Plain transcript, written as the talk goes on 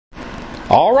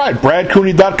All right,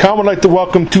 BradCooney.com would like to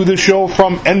welcome to the show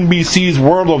from NBC's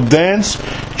World of Dance,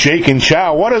 Jake and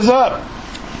Chow. What is up?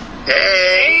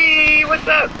 Hey, what's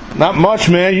up? Not much,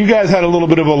 man. You guys had a little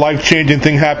bit of a life-changing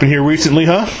thing happen here recently,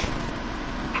 huh?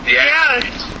 Yeah.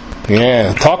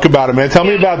 Yeah, talk about it, man. Tell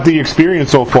me about the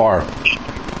experience so far.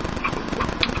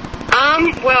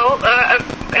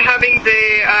 Having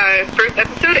the first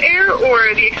episode air,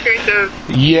 or the experience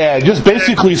of... Yeah, just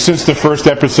basically since the first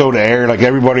episode aired, like,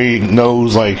 everybody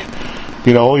knows, like,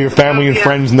 you know, all your family and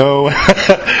friends know,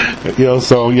 you know,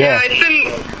 so, yeah. Yeah,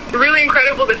 it's been really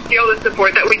incredible to see all the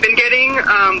support that we've been getting,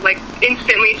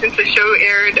 instantly since the show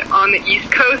aired on the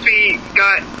East Coast. We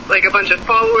got, like, a bunch of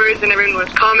followers, and everyone was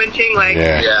commenting, like,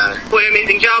 what an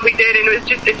amazing job we did, and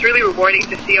it's really rewarding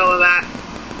to see all of that.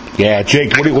 Yeah,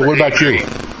 Jake, what about you?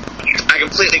 I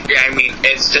completely agree. I mean,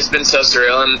 it's just been so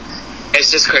surreal, and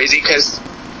it's just crazy because,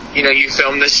 you know, you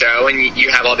film the show and you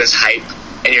have all this hype,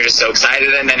 and you're just so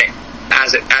excited, and then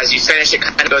as you finish, it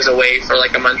kind of goes away for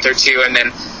like a month or two, and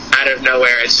then out of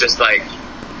nowhere, it's just like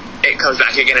it comes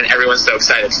back again, and everyone's so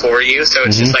excited for you. So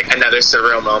it's just like another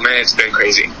surreal moment. It's been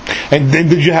crazy. And then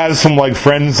did you have some like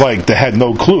friends like that had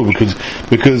no clue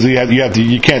because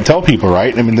you can't tell people,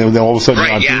 right? I mean, then all of a sudden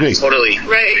you're on TV. Yeah, totally.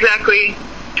 Right, exactly.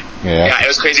 Yeah, it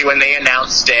was crazy when they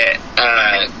announced it,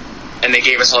 and they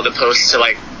gave us all the posts to,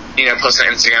 like, you know, post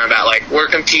on Instagram about, like, we're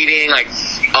competing. Like,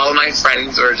 all of my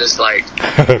friends were just, like,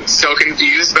 so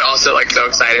confused, but also, like, so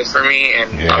excited for me,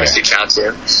 and obviously Chow,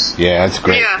 too. Yeah, that's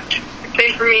great. Yeah,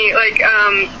 same for me. Like,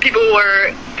 people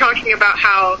were talking about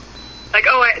how, like,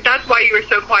 that's why you were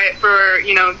so quiet for,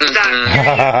 you know, that period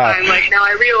of time. Like, now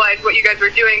I realize what you guys were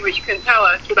doing, but you couldn't tell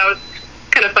us, so that was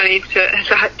kind of funny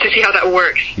to see how that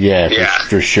works. Yeah,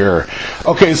 for sure.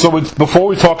 Okay, so before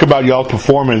we talk about y'all's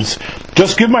performance,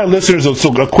 just give my listeners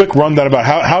a quick rundown about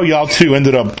how y'all two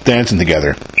ended up dancing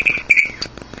together.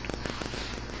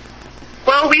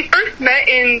 Well, we first met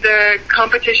in the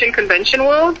competition convention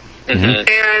world,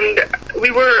 and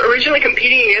we were originally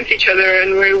competing against each other,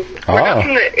 and we're not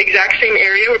from the exact same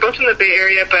area. We're both from the Bay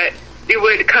Area, but we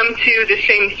would come to the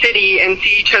same city and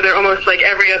see each other almost like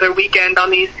every other weekend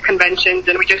on these conventions,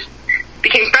 and we just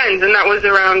became friends, and that was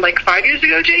around like 5 years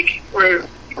ago, Jake?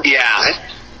 Yeah.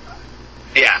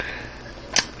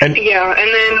 And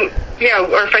then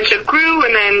our friendship grew,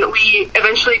 and then we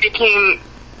eventually became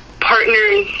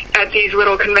partners at these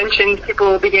little conventions.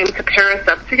 People began to pair us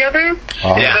up together.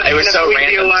 Yeah, it was so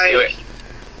random too.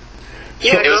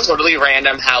 Yeah, it was totally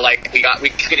random how, like, we kept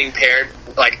getting paired,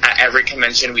 like, at every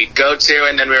convention we'd go to,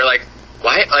 and then we were like,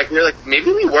 why? Like, we were like,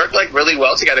 maybe we work, like, really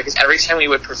well together, because every time we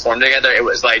would perform together, it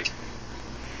was, like,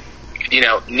 you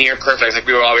know, near perfect. Like,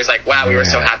 we were always like, wow, we were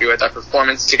so happy with our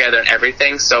performance together and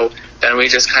everything, so then we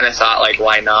just kind of thought, like,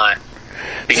 why not?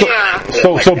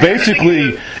 So basically,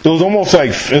 it was almost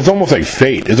like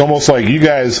fate. It's almost like you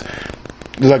guys,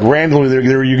 like, randomly,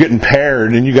 you're getting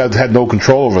paired, and you guys had no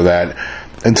control over that.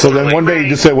 And so then one day you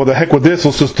just say, well, the heck with this,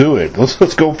 let's just do it.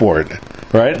 Let's go for it.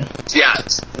 Right? Yeah,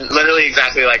 it's literally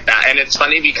exactly like that. And it's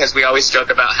funny because we always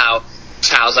joke about how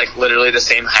Chow's, like, literally the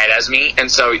same height as me. And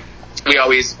so we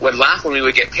always would laugh when we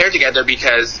would get paired together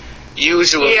because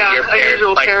usually you're paired,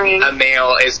 like, a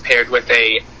male is paired with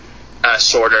a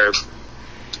shorter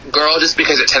girl just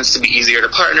because it tends to be easier to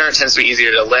partner, it tends to be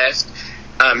easier to lift.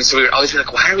 So we would always be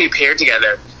like, why are we paired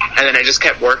together? And then it just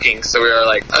kept working. So we were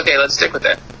like, okay, let's stick with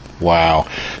it. Wow.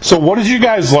 So what is you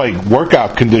guys, like,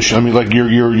 workout condition? I mean, like,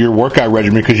 your workout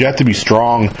regimen, because you have to be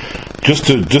strong just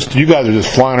you guys are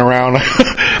just flying around.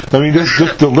 I mean,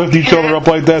 just to lift each other up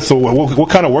like that. So what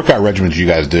kind of workout regimens do you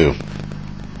guys do?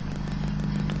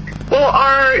 Well,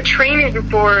 our training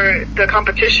for the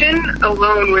competition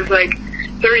alone was like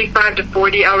 35 to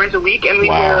 40 hours a week, and we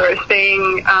were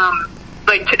staying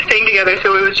together,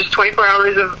 so it was just 24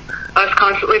 hours of us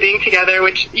constantly being together,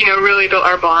 which, you know, really built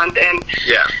our bond. And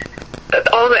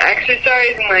all the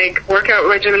exercise and, like, workout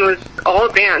regimen was all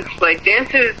dance. Like, dance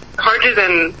is harder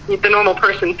than the normal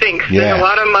person thinks. There's a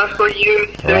lot of muscle use.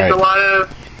 There's a lot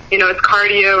of, you know, it's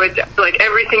cardio. It's, like,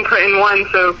 everything put in one.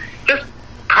 So just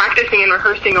practicing and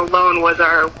rehearsing alone was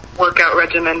our workout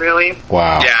regimen, really.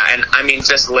 Wow. Yeah, and, I mean,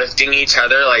 just lifting each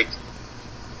other, like,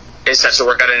 is such a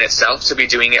workout in itself. To be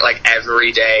doing it, like,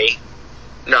 every day,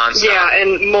 nonstop. Yeah,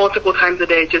 and multiple times a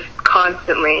day, just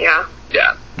constantly,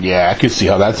 Yeah, I can see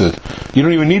how that's you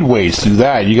don't even need weights to do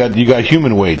that. You got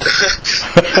human weights.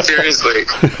 Seriously.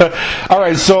 All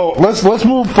right, so let's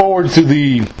move forward to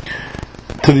the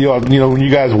you know, when you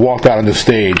guys walked out on the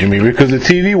stage. I mean, because the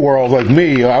TV world, like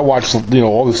me, I watched, you know,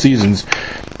 all the seasons,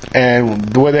 and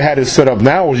the way they had it set up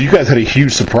now was you guys had a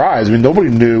huge surprise. I mean, nobody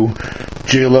knew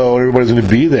J-Lo, everybody's going to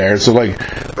be there. So, like,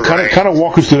 kind of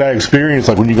walk us through that experience,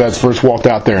 like, when you guys first walked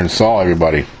out there and saw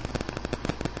everybody.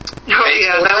 Oh,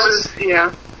 yeah, that was,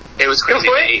 yeah. It was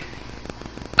crazy.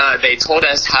 They told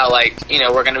us how, like, you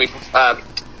know, we're going to be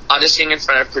auditioning in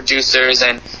front of producers,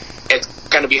 and it's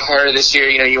going to be harder this year.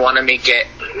 You know, you want to make it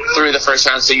through the first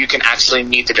round so you can actually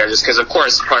meet the judges, because, of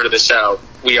course, part of the show,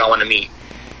 we all want to meet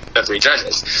the 3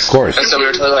 judges. Of course. And so we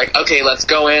were totally like, okay, let's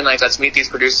go in, like, let's meet these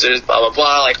producers, blah, blah,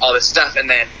 blah, like, all this stuff, and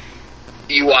then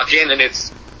you walk in, and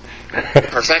it's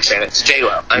perfection. It's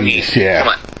J-Lo. I mean, come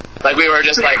on. Like, we were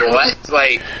just like, what?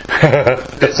 Like,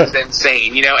 this is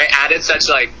insane. You know, it added such,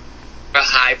 like, a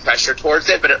high pressure towards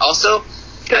it, but it also,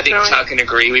 I think Chuck can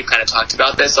agree, we've kind of talked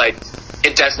about this, like,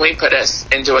 it definitely put us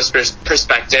into a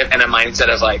perspective and a mindset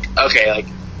of, like, okay, like,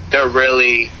 they're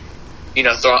really, you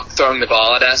know, throwing the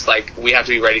ball at us, like, we have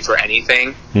to be ready for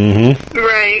anything. Mm-hmm.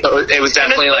 Right. So it was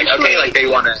definitely like, okay, like, they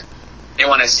want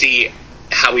to see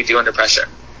how we do under pressure.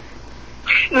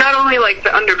 Not only, like,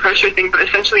 the under pressure thing, but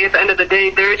essentially at the end of the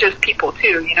day, they're just people,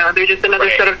 too, you know? They're just another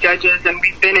set of judges, and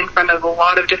we've been in front of a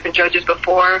lot of different judges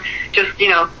before, just, you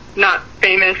know, not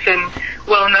famous and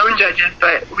well-known judges,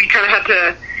 but we kind of had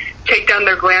to take down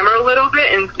their glamour a little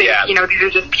bit and think, you know, these are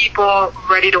just people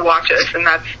ready to watch us, and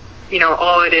that's, you know,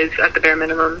 all it is at the bare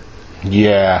minimum.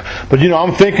 Yeah, but, you know,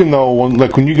 I'm thinking, though,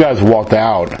 when you guys walked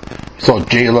out, saw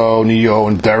J-Lo, Neo,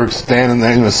 and Derek standing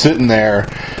there, you know, sitting there,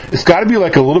 it's got to be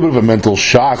like a little bit of a mental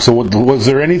shock. So was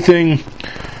there anything,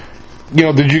 you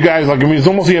know, did you guys, like, I mean, it's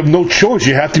almost you have no choice.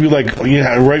 You have to be, like, you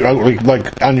know, right,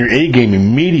 like on your A game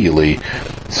immediately.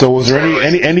 So was there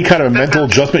any kind of mental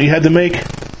adjustment you had to make?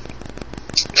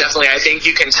 Definitely, I think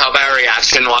you can tell by our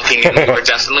reaction walking in. We were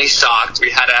definitely shocked.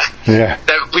 We had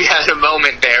a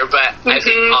moment there, but I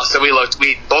think also we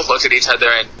both looked at each other,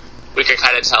 and we could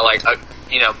kind of tell, like,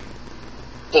 you know,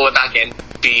 pull it back in,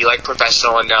 be, like,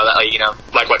 professional, and know that, like, you know,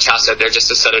 like what Chow said, they're just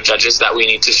a set of judges that we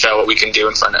need to show what we can do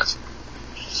in front of.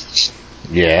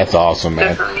 Yeah, that's awesome,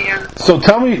 man. Definitely, yeah. So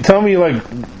tell me, like,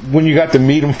 when you got to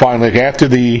meet them finally, like, after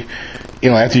you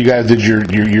guys did your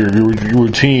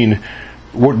routine,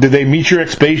 did they meet your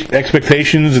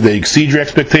expectations? Did they exceed your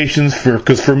expectations?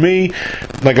 Because for me,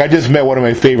 like, I just met one of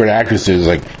my favorite actresses,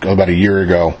 like, about a year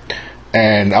ago,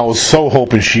 and I was so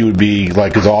hoping she would be,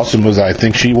 like, as awesome as I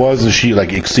think she was, and she,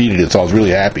 like, exceeded it, so I was really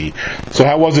happy. So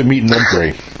how was it meeting them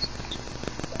 3?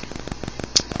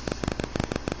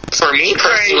 For me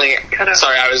personally,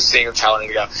 sorry, I was seeing Chow to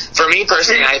go. For me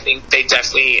personally, I think they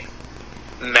definitely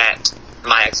met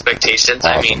my expectations.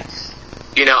 Awesome. I mean,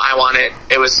 you know,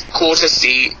 it was cool to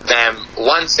see them,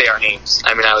 one, say our names.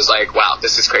 I mean, I was like, wow,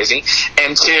 this is crazy.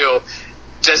 And 2,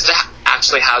 just to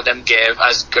actually have them give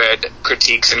us good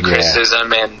critiques and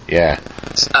criticism and,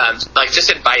 like, just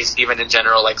advice even in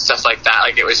general, like, stuff like that.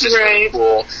 Like, it was just really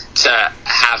cool to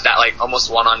have that, like, almost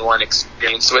one-on-one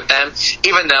experience with them.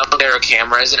 Even though there are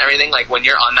cameras and everything, like, when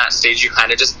you're on that stage, you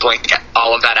kind of just blink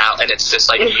all of that out, and it's just,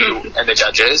 like, you and the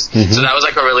judges. Mm-hmm. So that was,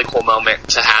 like, a really cool moment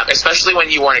to have, especially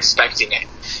when you weren't expecting it.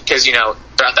 Because, you know,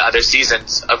 throughout the other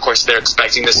seasons, of course, they're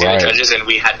expecting to see the judges, and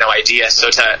we had no idea. So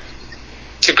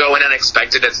to go in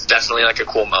unexpected, it's definitely, like, a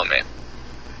cool moment.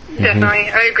 Definitely,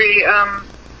 I agree.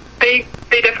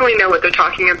 They definitely know what they're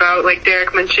talking about. Like,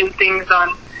 Derek mentioned things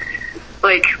on,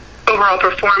 like, overall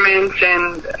performance,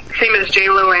 and same as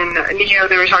J-Lo and Neo,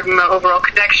 they were talking about overall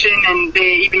connection, and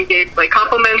they even gave, like,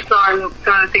 compliments on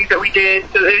some of the things that we did.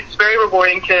 So it's very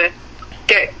rewarding to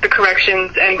get the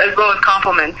corrections and as well as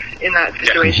compliments in that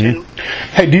situation.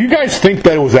 Mm-hmm. Hey, do you guys think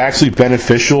that it was actually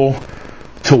beneficial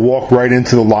to walk right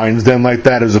into the lion's den like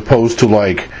that, as opposed to,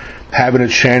 like, having a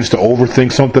chance to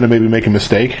overthink something and maybe make a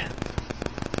mistake?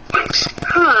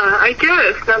 I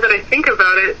guess, now that I think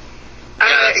about it.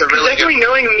 Definitely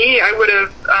knowing me, I would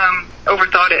have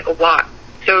overthought it a lot.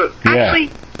 So,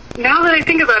 actually, now that I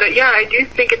think about it, I do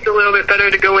think it's a little bit better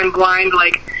to go in blind,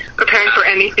 like, preparing for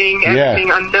anything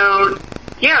unknown.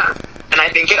 Yeah. And I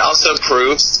think it also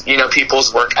proves, you know,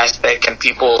 people's work ethic and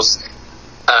people's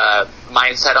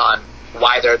mindset on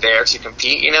why they're there to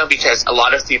compete, you know, because a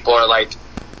lot of people are like,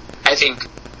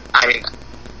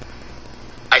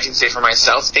 I can say for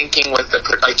myself, thinking with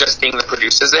just being the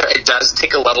producers there, it does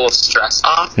take a level of stress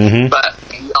off, but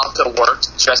we also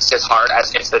worked just as hard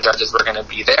as if the judges were going to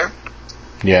be there.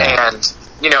 Yeah. And,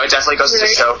 you know, it definitely goes to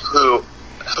show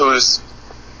who's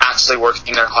actually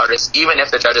working their hardest, even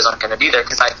if the judges aren't going to be there,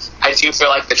 because I do feel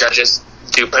like the judges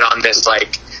do put on this,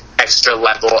 like, extra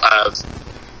level of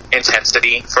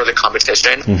intensity for the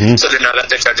competition. So to know that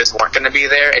the judges weren't going to be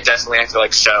there, it definitely, I feel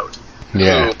like, showed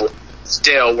who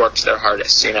still worked their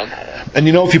hardest, you know. And,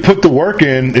 you know, if you put the work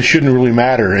in, it shouldn't really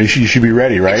matter. You should be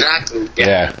ready, right? Exactly.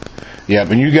 Yeah.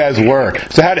 Yep, and you guys were.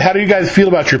 So how do you guys feel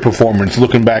about your performance,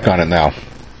 looking back on it now?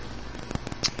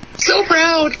 So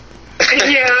proud.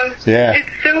 Yeah.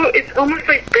 It's almost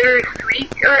like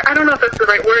bittersweet, or I don't know if that's the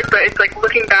right word, but it's like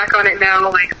looking back on it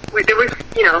now, like there was,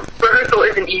 rehearsal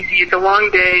isn't easy. It's a long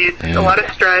day. It's a lot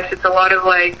of stress. It's a lot of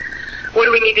like, what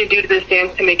do we need to do to this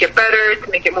dance to make it better,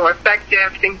 to make it more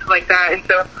effective, things like that. And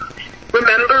so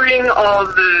remembering all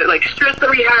the like stress that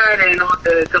we had and all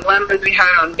the dilemmas we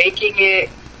had on making it,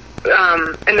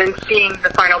 and then seeing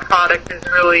the final product is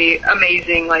really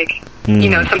amazing. Like,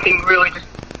 something really just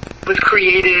was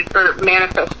created or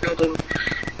manifested, and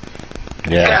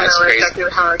Yeah, I it's don't know crazy. exactly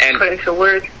how to put into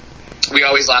words. We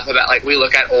always laugh about, like, we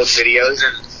look at old videos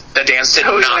and the dance did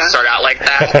not yeah. start out like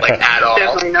that, like, at all.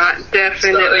 Definitely not.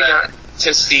 Definitely not.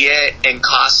 To see it in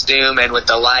costume and with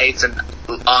the lights and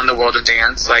on the World of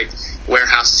Dance, like,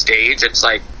 warehouse stage, it's,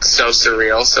 like, so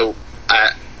surreal. So,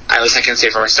 at least I can say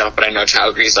for myself, but I know Chow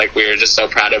agrees, like, we were just so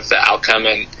proud of the outcome,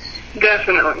 and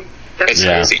Definitely. it's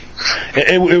crazy.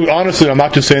 It, honestly, I'm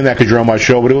not just saying that because you're on my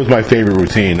show, but it was my favorite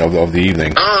routine of the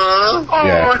evening.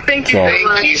 Thank you so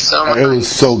much. Thank you so much. It was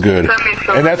so good, That means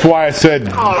so and that's why I said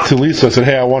Aw. to Lisa, I said,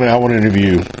 "Hey, I want to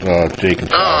interview Jake and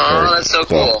Chow first." That's so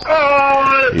cool.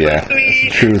 Oh, that's Yeah, so it's the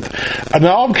sweet. truth.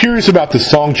 Now I'm curious about the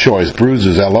song choice,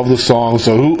 Bruises. I love the song.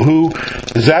 So who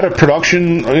is that a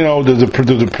production? Does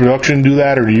the production do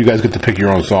that, or do you guys get to pick your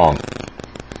own song?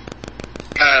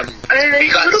 We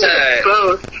got a little bit to, of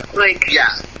both. Like,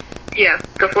 yeah,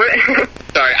 go for it.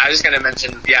 sorry, I was going to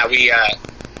mention, we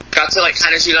got to, like,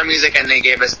 kind of choose our music, and they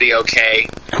gave us the okay.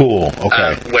 Cool.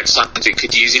 Okay. Which songs we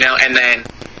could use, and then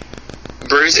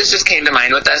Bruises just came to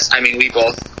mind with us. I mean, we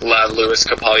both love Louis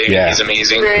Capaldi. Yeah. He's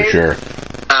amazing. Right. For sure.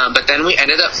 But then we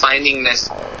ended up finding this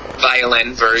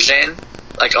violin version,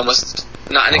 like almost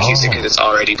not an acoustic because it's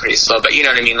already pretty slow, but you know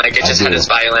what I mean? Like it just had this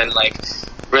violin, like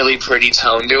really pretty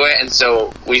tone to it, and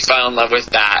so we fell in love with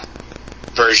that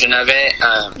version of it.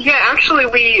 Yeah, actually,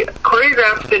 we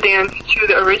choreographed the dance to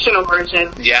the original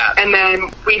version. Yeah. And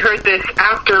then we heard this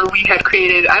after we had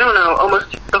created, I don't know, almost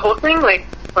the whole thing, like,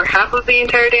 or half of the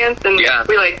entire dance, and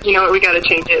we're like, you know what, we gotta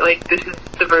change it. Like, this is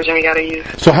the version we gotta use.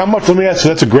 So how much? Let me ask.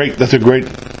 That's a great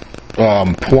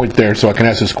point there. So I can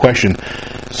ask this question.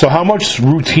 So how much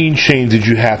routine change did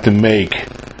you have to make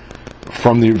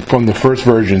from the first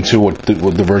version to what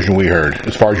the version we heard,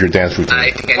 as far as your dance routine?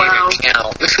 I can't even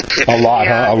count. A lot,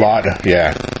 Yeah. huh? A lot,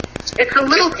 yeah. It's a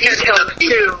little detailed,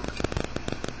 too.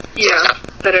 Yeah.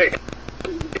 That are...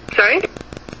 Sorry?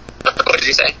 What did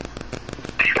you say?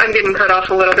 I'm getting cut off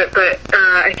a little bit, but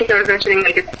I think I was mentioning,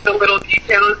 like, it's the little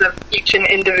details of each an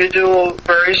individual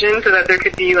version, so that there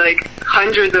could be, like,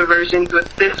 hundreds of versions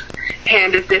with this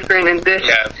hand is different and this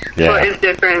foot is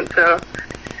different, so...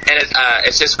 And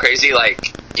it's just crazy, like,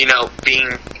 being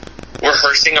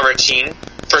rehearsing a routine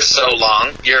for so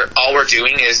long. All we're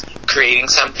doing is creating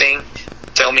something,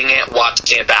 filming it,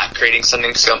 watching it back, creating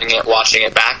something, filming it, watching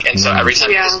it back. And so every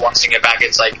time you're just watching it back,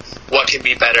 it's like, what can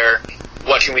be better?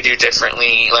 What can we do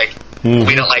differently? Like,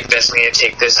 we don't like this, we need to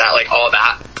take this out. Like, all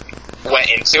that went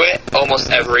into it almost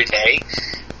every day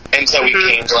until we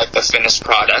came to, like, the finished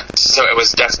product. So it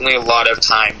was definitely a lot of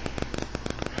time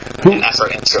and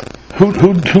effort into it.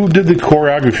 Who did the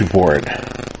choreography for it?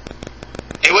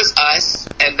 It was us,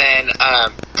 and then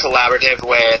collaborative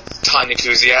with Tanya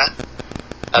Kuzia.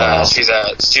 Wow. She's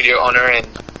a studio owner in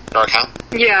NorCal.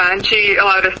 Yeah, and she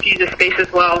allowed us to use the space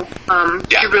as well.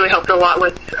 She really helped a lot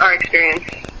with our experience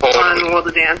on World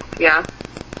of Dance. Yeah.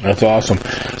 That's awesome.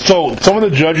 So some of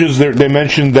the judges, they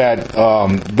mentioned that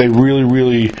they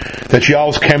really that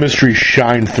y'all's chemistry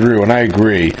shined through, and I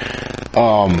agree.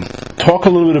 Talk a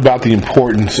little bit about the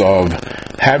importance of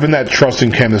having that trust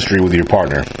and chemistry with your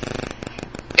partner.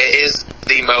 It is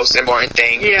the most important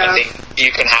thing I think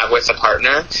you can have with a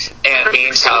partner. And me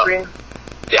and Chow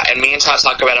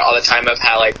talk about it all the time of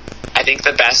how, like, I think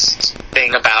the best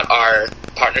thing about our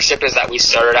partnership is that we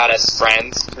started out as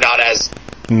friends, not as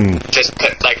just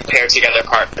paired together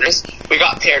partners. We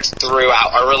got paired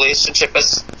throughout our relationship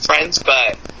as friends,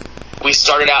 but we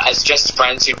started out as just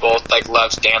friends who both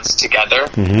loved dance together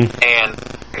and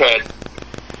could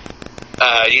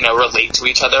relate to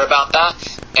each other about that.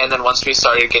 And then once we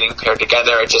started getting paired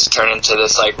together, it just turned into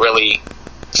this really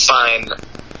fun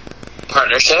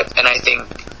partnership. And I think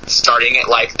starting it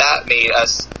like that made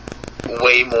us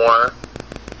way more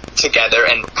together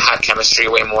and had chemistry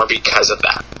way more because of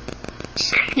that.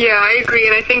 Yeah, I agree,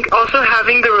 and I think also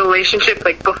having the relationship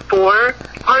before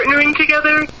partnering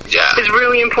together is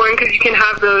really important, because you can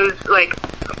have those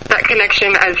that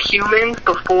connection as humans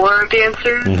before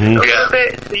dancers a little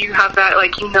bit. So you have that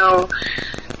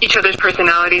each other's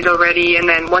personalities already, and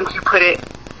then once you put it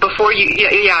before you,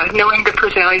 knowing the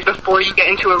personalities before you get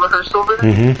into a rehearsal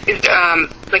room is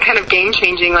like kind of game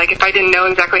changing. Like if I didn't know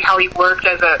exactly how he worked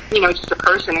as a, just a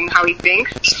person and how he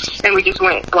thinks, and we just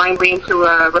went blindly into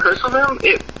a rehearsal room,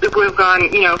 it would have gone,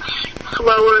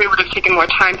 slower. It would have taken more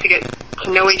time to get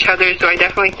to know each other. So I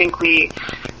definitely think we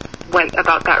went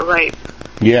about that right.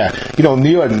 Yeah,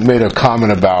 Neil had made a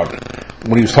comment about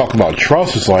when he was talking about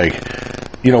trust. It's like,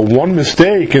 one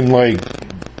mistake and like,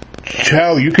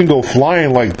 Chow, you can go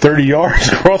flying like 30 yards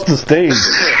across the stage.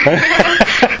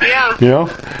 Yeah.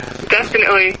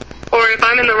 Definitely. Or if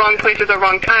I'm in the wrong place at the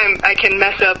wrong time, I can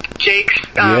mess up Jake's,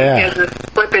 he has a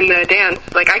flip in the dance.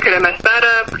 Like, I could have messed that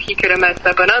up, he could have messed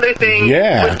up another thing.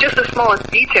 Yeah. With just the smallest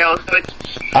details, so it's...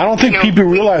 I don't think people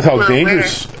realize how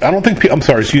dangerous... I don't think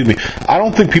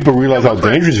people realize how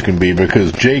dangerous it can be,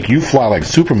 because, Jake, you fly like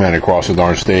Superman across the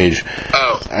darn stage.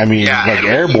 Oh. I mean, like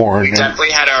airborne. We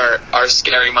definitely had our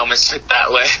scary moments with that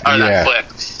that flip.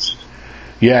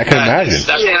 Yeah, I can imagine.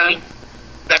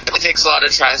 Definitely takes a lot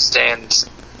of trust and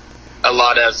a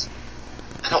lot of,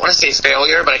 I don't want to say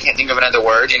failure, but I can't think of another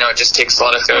word. It just takes a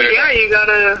lot of failure. Yeah, you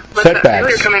gotta let that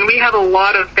failure come in. We have a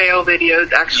lot of fail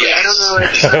videos, actually.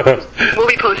 Yes. I don't know if we'll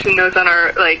be posting those on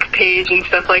our page and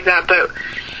stuff like that, but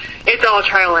it's all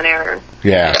trial and error.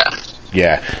 Yeah,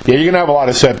 you're gonna have a lot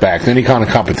of setbacks. Any kind of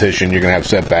competition, you're gonna have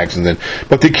setbacks,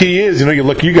 but the key is,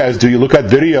 you guys do. You look at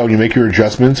video and you make your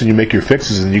adjustments and you make your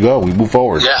fixes and we move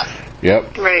forward. Yeah.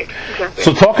 Yep. Right. Exactly.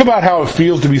 So talk about how it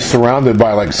feels to be surrounded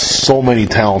by so many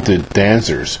talented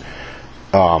dancers.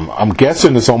 I'm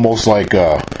guessing it's almost like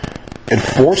it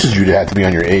forces you to have to be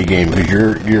on your A game, because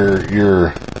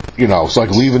you're it's like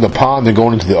leaving the pond and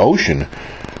going into the ocean.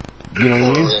 You know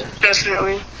what I mean?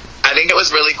 Definitely. I think it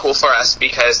was really cool for us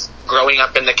because growing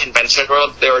up in the convention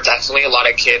world, there were definitely a lot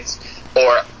of kids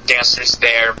or dancers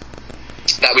there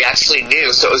that we actually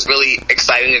knew. So it was really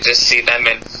exciting to just see them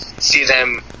and see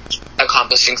them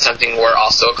accomplishing something we're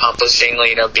also accomplishing,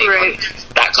 being on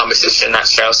that competition, that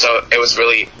show. So it was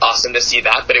really awesome to see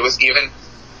that. But it was even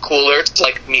cooler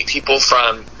to meet people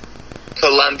from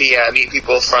Colombia, meet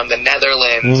people from the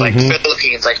Netherlands,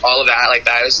 Philippines, all of that.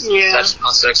 That was such an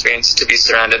awesome experience to be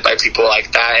surrounded by people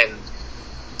like that and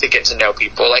to get to know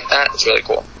people like that. It's really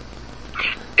cool.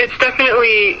 It's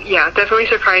definitely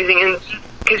surprising, and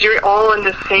because you're all in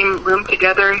the same room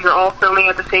together, you're all filming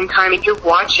at the same time, and you're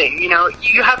watching,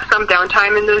 you have some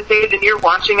downtime in those days, and you're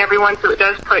watching everyone, so it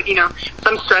does put,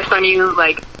 some stress on you,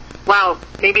 wow,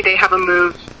 maybe they have a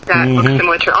move that looks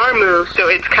similar to our move, so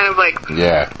it's kind of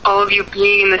all of you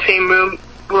being in the same room,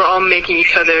 we're all making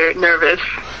each other nervous,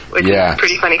 which is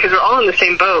pretty funny, because we're all in the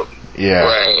same boat. Yeah.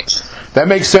 Right. That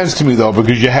makes sense to me, though,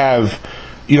 because you have...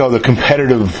 the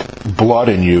competitive blood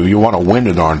in you. You want to win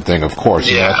the darn thing, of course.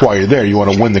 Yeah. That's why you're there. You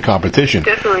want to win the competition.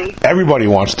 Definitely. Everybody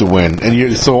wants to win.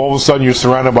 And so all of a sudden you're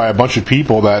surrounded by a bunch of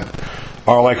people that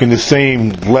are in the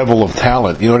same level of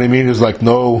talent. You know what I mean? There's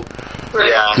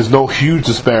there's no huge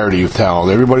disparity of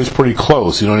talent. Everybody's pretty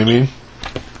close. You know what I mean?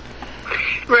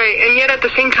 Right, and yet at the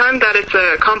same time that it's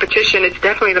a competition, it's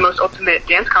definitely the most ultimate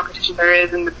dance competition there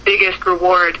is and the biggest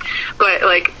reward. But,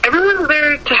 everyone's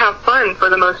there to have fun for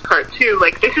the most part, too.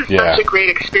 This is such a great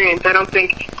experience. I don't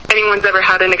think anyone's ever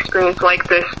had an experience like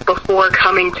this before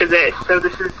coming to this. So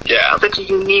this is such a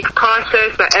unique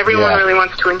process that everyone really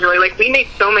wants to enjoy. We made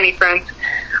so many friends.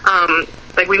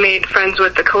 We made friends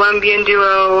with the Colombian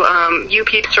duo, you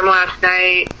peeps from last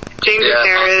night, James and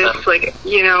Harris,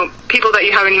 awesome. People that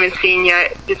you haven't even seen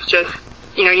yet. It's just,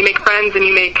 you make friends and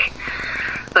you make,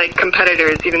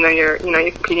 competitors, even though you're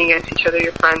competing against each other,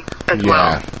 you're friends as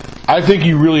well. I think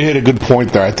you really hit a good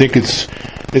point there. I think it's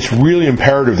really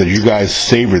imperative that you guys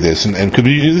savor this, and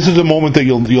this is a moment that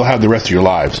you'll have the rest of your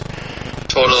lives.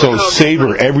 Totally. So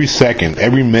savor every second,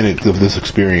 every minute of this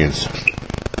experience.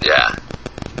 Yeah.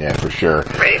 Yeah, for sure.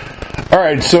 Right. All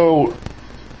right, so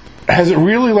has it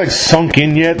really sunk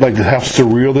in yet? How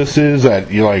surreal this is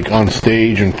that you're on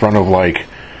stage in front of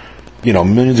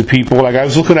millions of people. I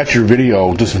was looking at your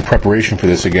video just in preparation for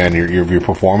this again, your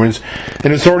performance,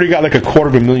 and it's already got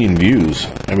 250,000 views.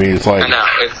 I mean, it's I know,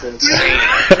 it's insane.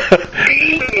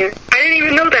 I didn't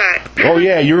even know that. Oh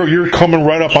yeah, you're coming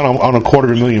right up on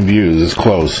 250,000 views. It's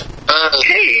close.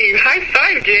 Hey, high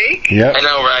five, Jake. Yep. I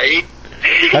know, right?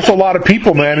 That's a lot of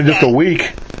people, man, in just a week.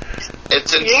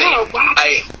 It's insane. Yeah, wow.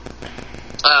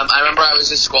 I remember I was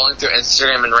just scrolling through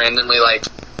Instagram and randomly,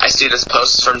 I see this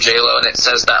post from J-Lo and it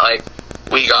says that,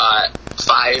 we got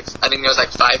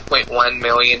 5.1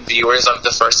 million viewers of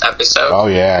the first episode. Oh,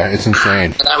 yeah, it's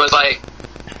insane. And I was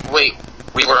wait,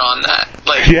 we were on that?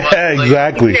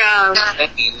 Exactly.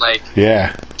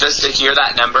 Yeah. Just to hear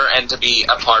that number and to be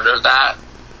a part of that,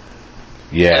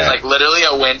 Yeah. And it's like literally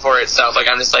a win for itself. Like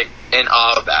I'm just like in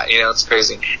awe of that. It's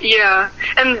crazy. Yeah,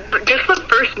 and just the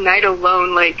first night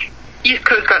alone, like East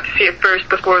Coast got to see it first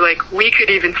before like we could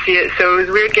even see it. So it was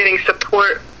weird getting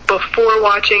support before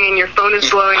watching, and your phone is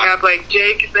blowing up. Like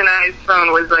Jake's and I's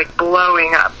phone was like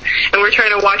blowing up, and we're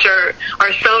trying to watch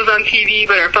ourselves on TV,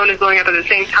 but our phone is blowing up at the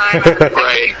same time.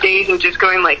 Right. Days of just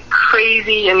going like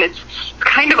crazy, and it's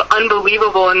kind of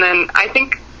unbelievable. And then I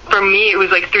think for me, it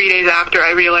was like 3 days after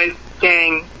I realized,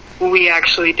 dang, we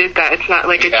actually did that. It's not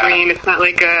like a dream. It's not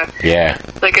like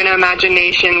like an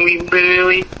imagination. We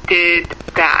really did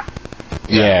that.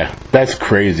 Yeah, that's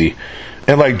crazy.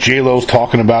 And like J-Lo's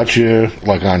talking about you,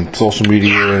 like on social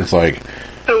media, it's like,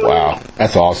 wow,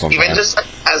 that's awesome. Even man. just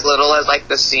as little as like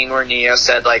the scene where Neo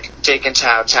said like Jake and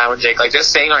Chow, Chow and Jake, like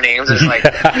just saying our names is like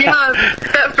yeah,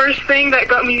 that first thing that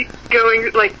got me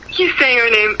going, like he's saying our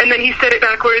name and then he said it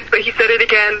backwards, but he said it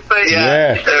again, but he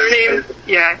said our name,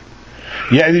 yeah.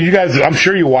 Yeah, you guys, I'm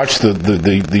sure you watched the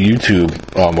YouTube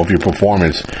of your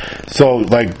performance. So,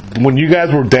 like, when you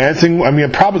guys were dancing, I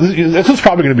mean, this is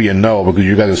probably going to be a no because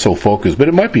you guys are so focused, but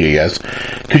it might be a yes.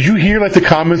 Could you hear, like, the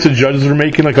comments the judges were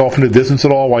making, like, off in the distance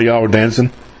at all while y'all were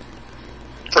dancing?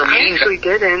 For me, I actually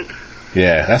didn't.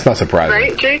 Yeah, that's not surprising.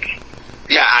 Right, Jake?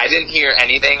 Yeah, I didn't hear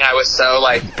anything. I was so,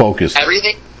 like... focused.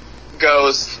 Everything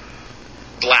goes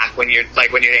black when you're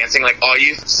dancing. Like, all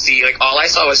you see, like, all I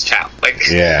saw was Chow. Like,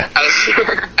 yeah.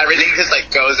 Everything just,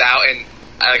 like, goes out, and,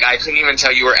 like, I couldn't even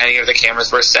tell you where any of the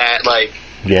cameras were set. Like,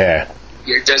 yeah.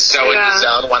 You're just so in the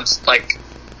zone once, like,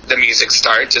 the music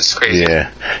starts. It's crazy. Yeah.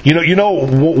 You know,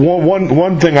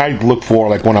 one thing I look for,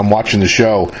 like, when I'm watching the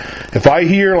show, if I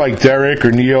hear, like, Derek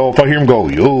or Neo, if I hear them go,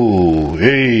 yo,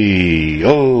 hey,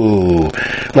 oh,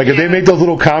 like, if they make those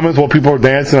little comments while people are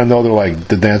dancing, I know they're, like,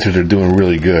 the dancers are doing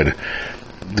really good.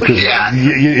 Because I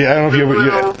don't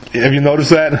know if have you noticed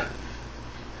that?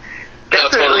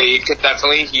 Totally. You could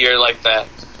definitely hear, like, a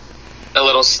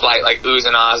little slight, like, oohs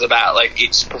and ahs about, like,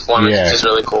 each performance, which is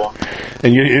really cool.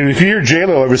 And if you hear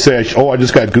J-Lo ever say, oh, I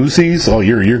just got goosies, oh,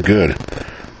 you're good.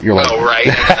 You're like... oh, right.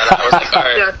 That was like, all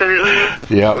right.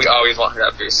 Definitely. Yeah. We always want her to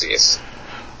have goosies.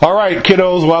 All right,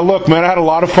 kiddos. Well, look, man, I had a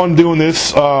lot of fun doing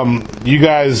this. You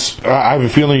guys, I have a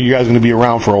feeling you guys are going to be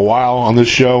around for a while on this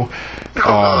show.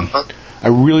 I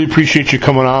really appreciate you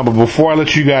coming on, but before I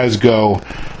let you guys go,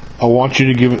 I want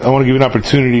to give you an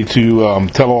opportunity to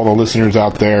tell all the listeners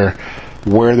out there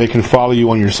where they can follow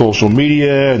you on your social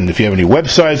media, and if you have any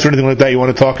websites or anything like that you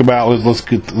want to talk about, let's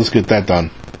get that done.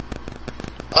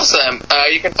 Awesome.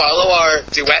 You can follow our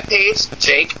duet page,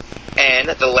 Jake and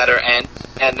the letter N,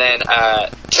 and then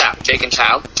Chow, Jake and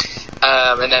Chow.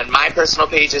 And then my personal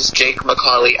page is Jake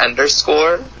McCauley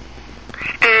 _.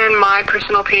 And my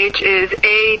personal page is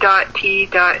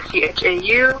a.t.chau.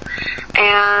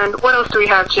 And what else do we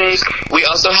have, Jake? We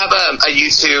also have a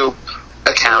YouTube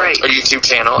account or YouTube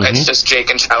channel. Mm-hmm. It's just Jake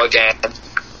and Chow again.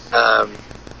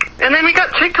 And then we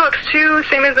got TikToks too,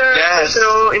 same as our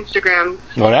personal Instagram.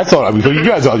 Well, that's all. I mean, you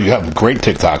guys you have great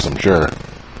TikToks, I'm sure.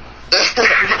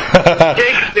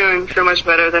 Jake's doing so much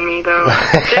better than me, though.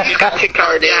 Jake's got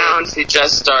TikTok down. She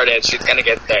just started. She's gonna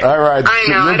get there. All right, I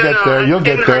know. You'll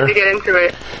get there. Hard to get into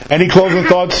it. Any closing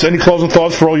thoughts? Any closing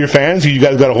thoughts for all your fans? You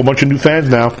guys got a whole bunch of new fans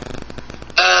now.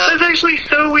 That's actually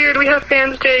so weird. We have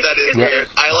fans, Jake. That is weird.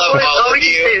 I love all of you. All we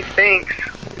can say is thanks.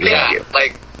 Thank you.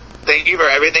 Like, thank you for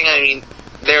everything. I mean,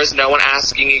 there's no one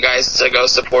asking you guys to go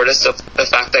support us. So the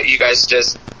fact that you guys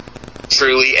just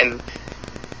truly and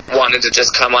wanted to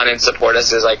just come on and support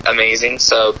us is, like, amazing.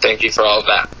 So thank you for all of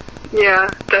that. Yeah,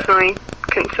 definitely.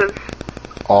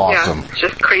 Awesome. Yeah, it's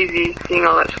just crazy seeing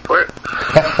all that support.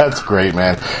 That's great,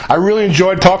 man. I really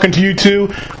enjoyed talking to you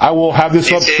two. I will have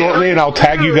this up shortly, and I'll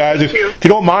tag you guys. If you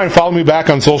don't mind, follow me back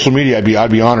on social media.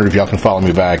 I'd be honored if y'all can follow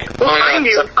me back.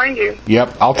 We'll find you.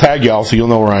 Yep, I'll tag y'all so you'll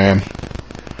know where I am.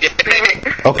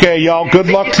 Okay, y'all. Good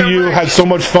luck to you. Had so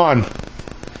much fun.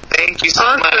 Thank you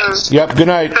so much. Yep. Good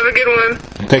night. Have a good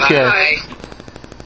one. Take care. Bye.